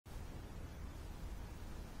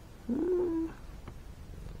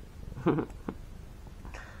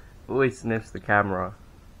Always sniffs the camera.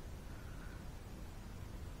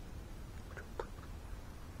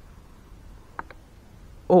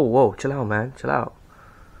 Oh, whoa, chill out, man, chill out.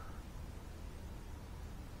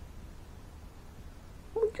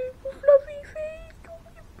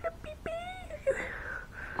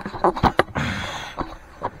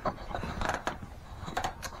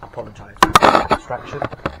 Apologize for the distraction.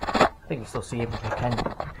 I think you still see him if you can.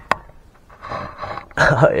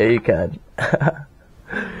 Oh, yeah, you can.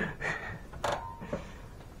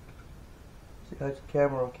 See how's the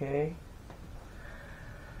camera okay?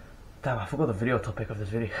 Damn, I forgot the video topic of this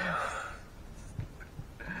video.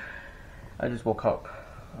 I just woke up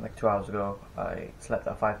like 2 hours ago. I slept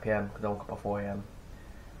at 5 PM because I woke up at 4 AM.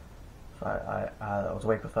 So I was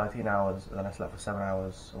awake for 13 hours, and then I slept for 7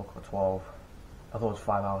 hours, I woke up at 12. I thought it was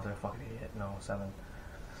 5 hours, I'm a fucking idiot. No, 7.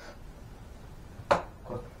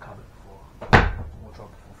 Close the cupboard before.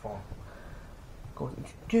 Wardrobe before 4.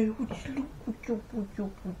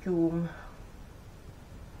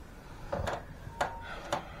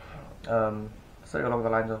 Something along the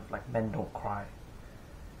lines of like men don't cry.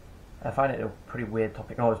 I find it a pretty weird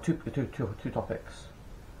topic. No, there's two topics.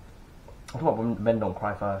 I'll talk about men don't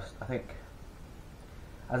cry first. I think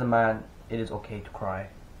as a man, it is okay to cry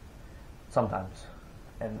sometimes,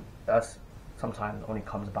 and that's sometimes only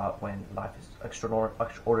comes about when life is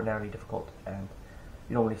extraordinarily difficult and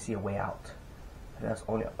you don't really see a way out. And that's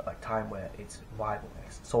only like time where it's viable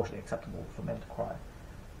and socially acceptable for men to cry.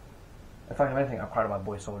 In fact, if anything, I've cried on my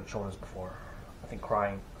boy's shoulders before. I think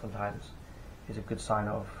crying sometimes is a good sign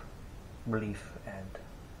of relief, and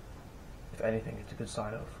if anything, it's a good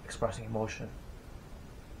sign of expressing emotion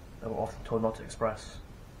that we're often told not to express.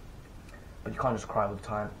 But you can't just cry all the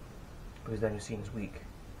time, because then you're seen as weak.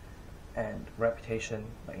 And reputation,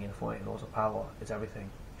 like Ian Foy, laws of power, is everything.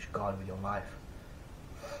 You should guard with your life.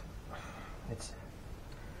 It's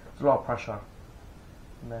a lot of pressure.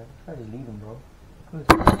 Man, this guy's just leaving, bro.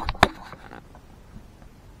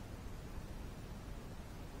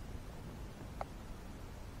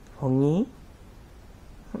 Honey?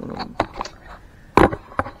 I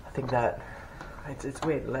think that it's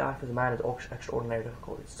weird. Life as a man is extraordinarily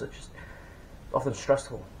difficult. It's just often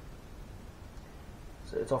stressful.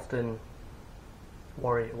 So it's often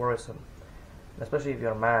worrisome, and especially if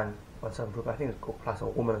you're a man on self-improvement. I think it's called class of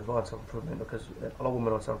a woman as well on self-improvement, because a lot of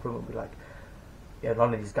women on self-improvement will be like, yeah,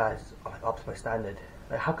 none of these guys are like up to my standard.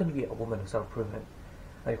 Like, how can you be a woman on self-improvement?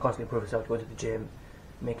 Like, you constantly improve yourself, you go to the gym,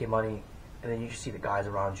 making money, and then you just see the guys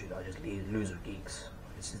around you that are just loser geeks.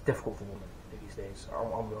 It's difficult for women these days.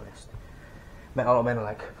 I'll be honest. Man, a lot of men are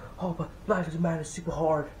like, oh, but life as a man is super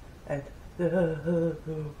hard, and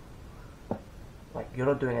like, you're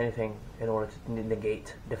not doing anything in order to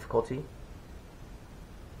negate difficulty.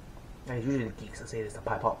 And it's usually the geeks that say this to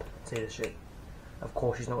pipe up and say this shit. Of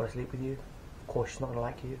course she's not going to sleep with you. Of course she's not going to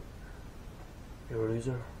like you. You're a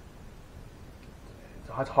loser.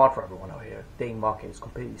 It's hard for everyone out here. Dating market is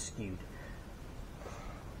completely skewed.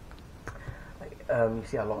 Like, you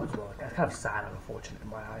see a lot as well. It's kind of sad and unfortunate in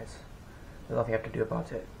my eyes. There's nothing I can do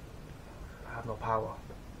about it. I have no power.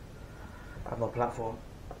 I have no platform.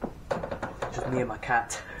 It's just me and my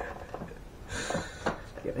cat.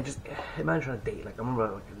 Yeah, just imagine trying to date. Like, I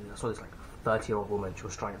remember, like, I saw this like 30-year-old woman. She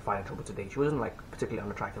was trying to find trouble to date. She wasn't like particularly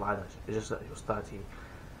unattractive either. It's just that she was 30.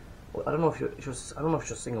 Well, I don't know if she was. I don't know if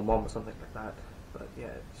she was a single mom or something like that. But yeah,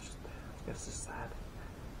 it's just sad.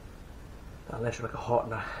 Unless you're like a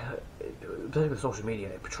hot, especially with social media,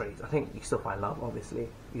 it portrays. I think you can still find love, obviously,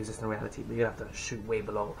 because it's in reality, but you have to shoot way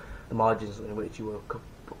below the margins in which you were.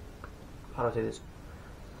 How do I say this?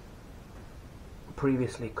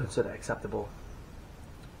 Previously considered acceptable.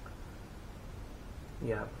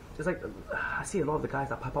 Yeah, it's like I see a lot of the guys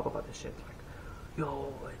that pipe up about this shit. Like,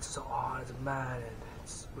 yo, it's so hard as a man, and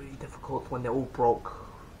it's really difficult when they're all broke,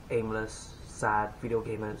 aimless, sad, video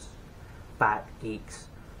gamers, fat geeks.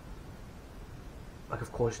 Like,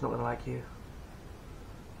 of course, she's not gonna like you.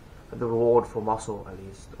 But the reward for muscle, at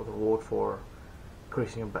least, or the reward for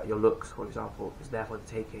increasing your looks, for example, is there for the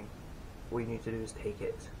taking. All you need to do is take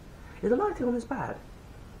it. Is the lighting on this bad?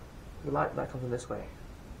 The light comes in this way.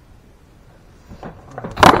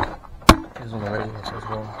 Here's on the radio as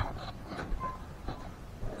well.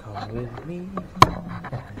 Come with me, and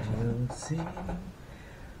you'll see.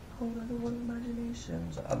 Hold on to one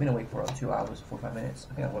imaginations. I've been awake for 2 hours, 45 minutes.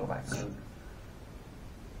 I think I'll go back soon.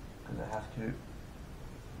 Because I have to.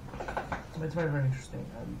 So it's very, very interesting.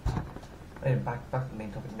 Back to the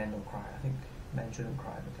main topic, men don't cry. I think men shouldn't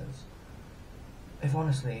cry because, if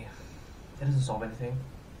honestly, it doesn't solve anything.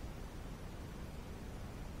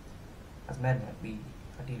 As men, like, we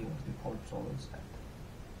ideally want to be problem solvers, and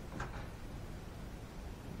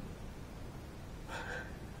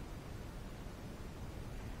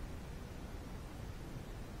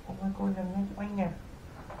Oh my god,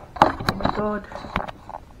 oh my god.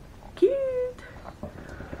 Cute.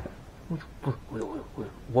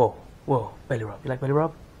 Whoa, whoa, belly rub. You like belly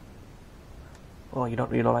rub? Oh, you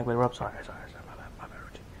don't like belly rub? Sorry, my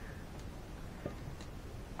bad.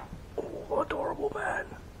 Oh, adorable, man.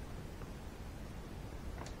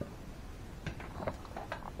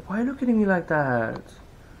 Why are you looking at me like that?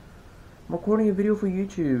 I'm recording a video for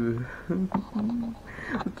YouTube.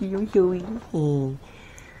 Okay, I'm showing.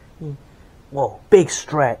 Whoa, big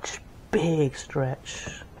stretch.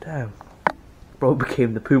 Damn. Bro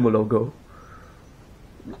became the Puma logo.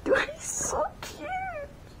 He's so cute.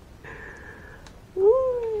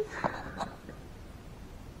 Woo.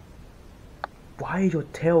 Why is your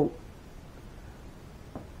tail?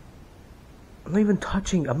 I'm not even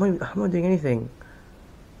touching. I'm not doing anything.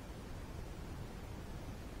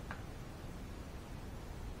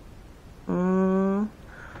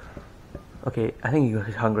 Okay, I think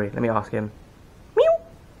he's hungry. Let me ask him. Meow.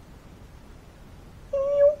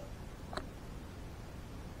 Meow.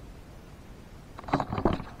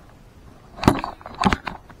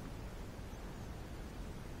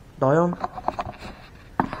 Dion?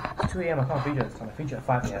 2 AM, I can't feed you this time. I feed you at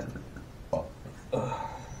 5 AM.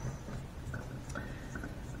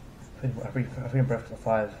 I feed breakfast at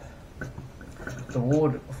 5. The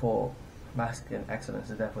reward for masculine excellence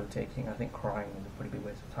is therefore taking. I think crying is a pretty big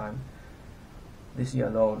waste of time. This year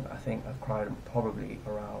alone, I think I've cried probably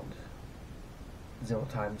around 0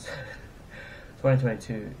 times.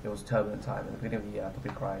 2022, it was a turbulent time. At the beginning of the year, I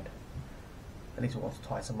probably cried at least once or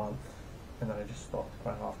twice a month, and then I just stopped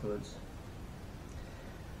crying afterwards.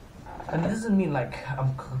 And this doesn't mean like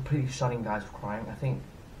I'm completely shunning guys for crying. I think,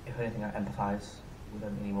 if anything, I empathize with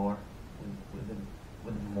them anymore, with them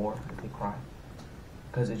more if they cry,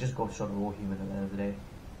 because it just goes to show that we're all human at the end of the day.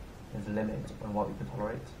 There's a limit on what we can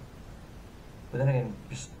tolerate. But then again,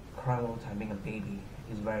 just crying all the time, being a baby,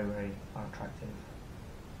 is very, very unattractive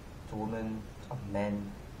to women, to men,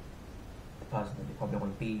 the person that they probably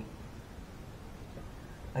want to be.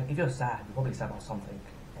 Like, if you're sad, you're probably sad about something,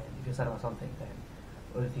 and if you're sad about something, then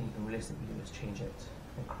the only thing you can realistically do is change it,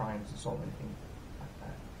 and crying doesn't solve anything like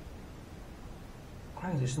that.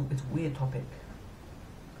 Crying is just, it's a weird topic,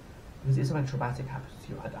 because if something traumatic happens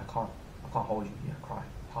to you, I can't hold you, cry,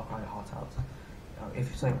 I'll cry your heart out.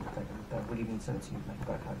 If something like that really means something to you,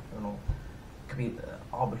 like I don't know, it could be an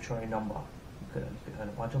arbitrary number. You could earn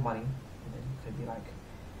a bunch of money, and then it could be like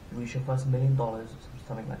you reach your first $1 million, or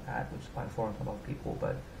something like that, which is quite foreign to a lot of people,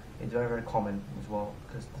 but it's very, very common as well,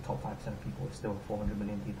 because the top 5% of people is still 400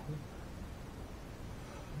 million people.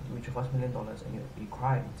 You reach your first $1 million and you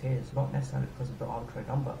cry in tears, not necessarily because of the arbitrary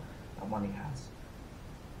number that money has.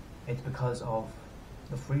 It's because of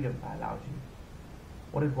the freedom that allows you.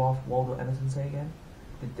 What did Ralph Waldo Emerson say again?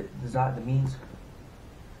 The desire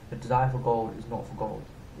for gold is not for gold.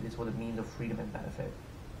 It is for the means of freedom and benefit.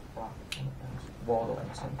 Ralph Waldo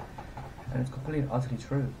Emerson. And it's completely and utterly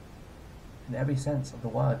true. In every sense of the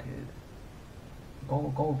word, dude.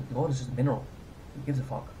 Gold is just a mineral. Who gives a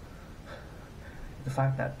fuck? The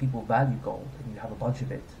fact that people value gold, and you have a bunch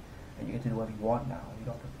of it, and you get to do whatever you want now, you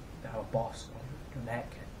don't have to have a boss on your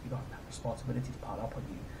neck, and you don't have responsibilities piled up on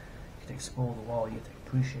you. You get to explore the world, you get to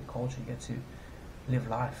appreciate culture, you get to live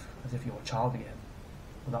life as if you're a child again,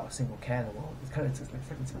 without a single care in the world.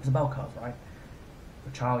 It's a bell curve, right?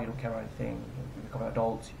 You're a child, you don't care about anything. You become an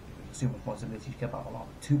adult, you assume responsibility, you care about a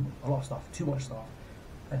lot of stuff, too much stuff,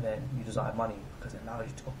 and then you desire money because it allows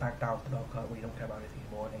you to go back down the bell curve where you don't care about anything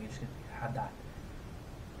anymore, and then you just have that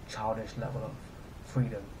childish level of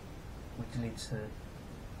freedom, which leads to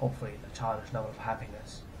hopefully a childish level of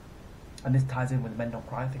happiness. And this ties in with the men don't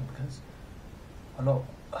cry thing, because a lot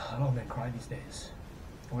of men cry these days.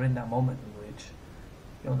 We're in that moment in which,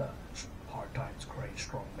 the hard times create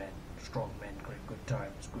strong men create good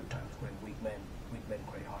times create weak men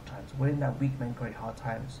create hard times. We're in that weak men create hard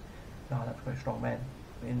times, now that create strong men.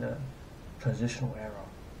 We're in the transitional era.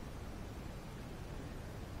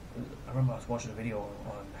 I remember I was watching a video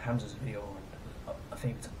on Hamza's video, and I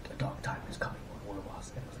think a dark time is coming on all of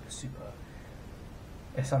us, and it was like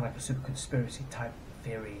it sounded like a super conspiracy type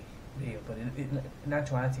theory video, but in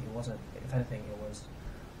actuality it wasn't. If anything, it was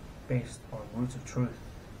based on roots of truth,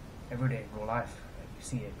 everyday real life. You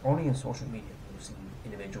see it only in social media. You see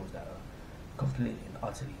individuals that are completely and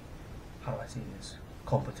utterly, how do I say this,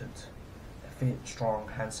 competent, they're fit, strong,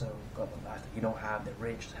 handsome, got the life that you don't have, they're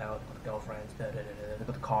rich as hell, they've got girlfriends, they've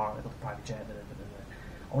got the car, they've got the private jet,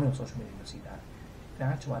 only on social media you see that.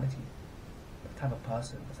 In actuality, the type of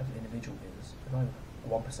person, the type of individual is. They're not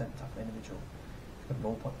even 1% type of individual. It's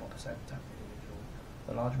 0.1% type of individual.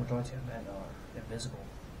 The large majority of men are invisible,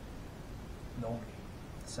 lonely,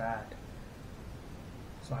 sad,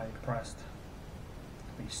 slightly depressed.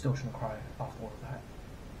 But you still shouldn't cry after all of that.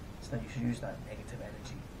 Instead, you should use that negative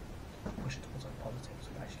energy, push it towards something positive, so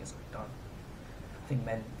you actually get something done. I think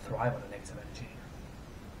men thrive on a negative energy.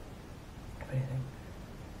 If anything,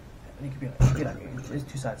 and it could be like there's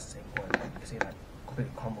two sides to the same coin. Like, you can see like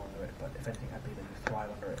completely crumble under it, but if anything, I believe that you thrive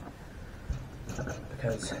under it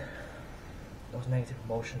because those negative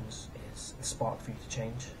emotions is the spark for you to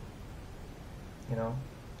change. You know,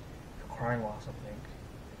 if you're crying while something,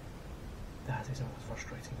 that has to be something that's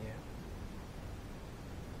frustrating you.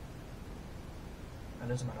 And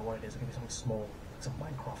it doesn't matter what it is. It can be something small, like some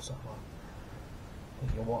Minecraft server.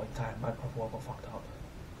 Your entire Minecraft world got fucked up.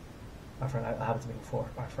 My friend, that happened to me before.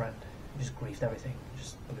 My friend, he just griefed everything. He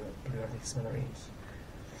just blew everything to smithereens.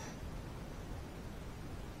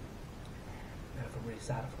 And I feel really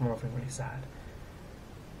sad. I remember feeling really sad.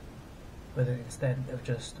 But then instead of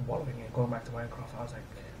just wallowing and going back to Minecraft, I was like,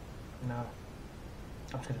 no,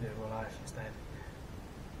 I'm just gonna do it in real life instead.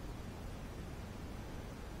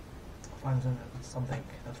 Find something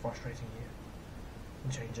that's frustrating you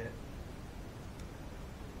and change it.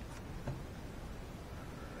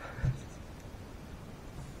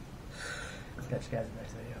 Catch you guys in the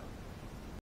next video.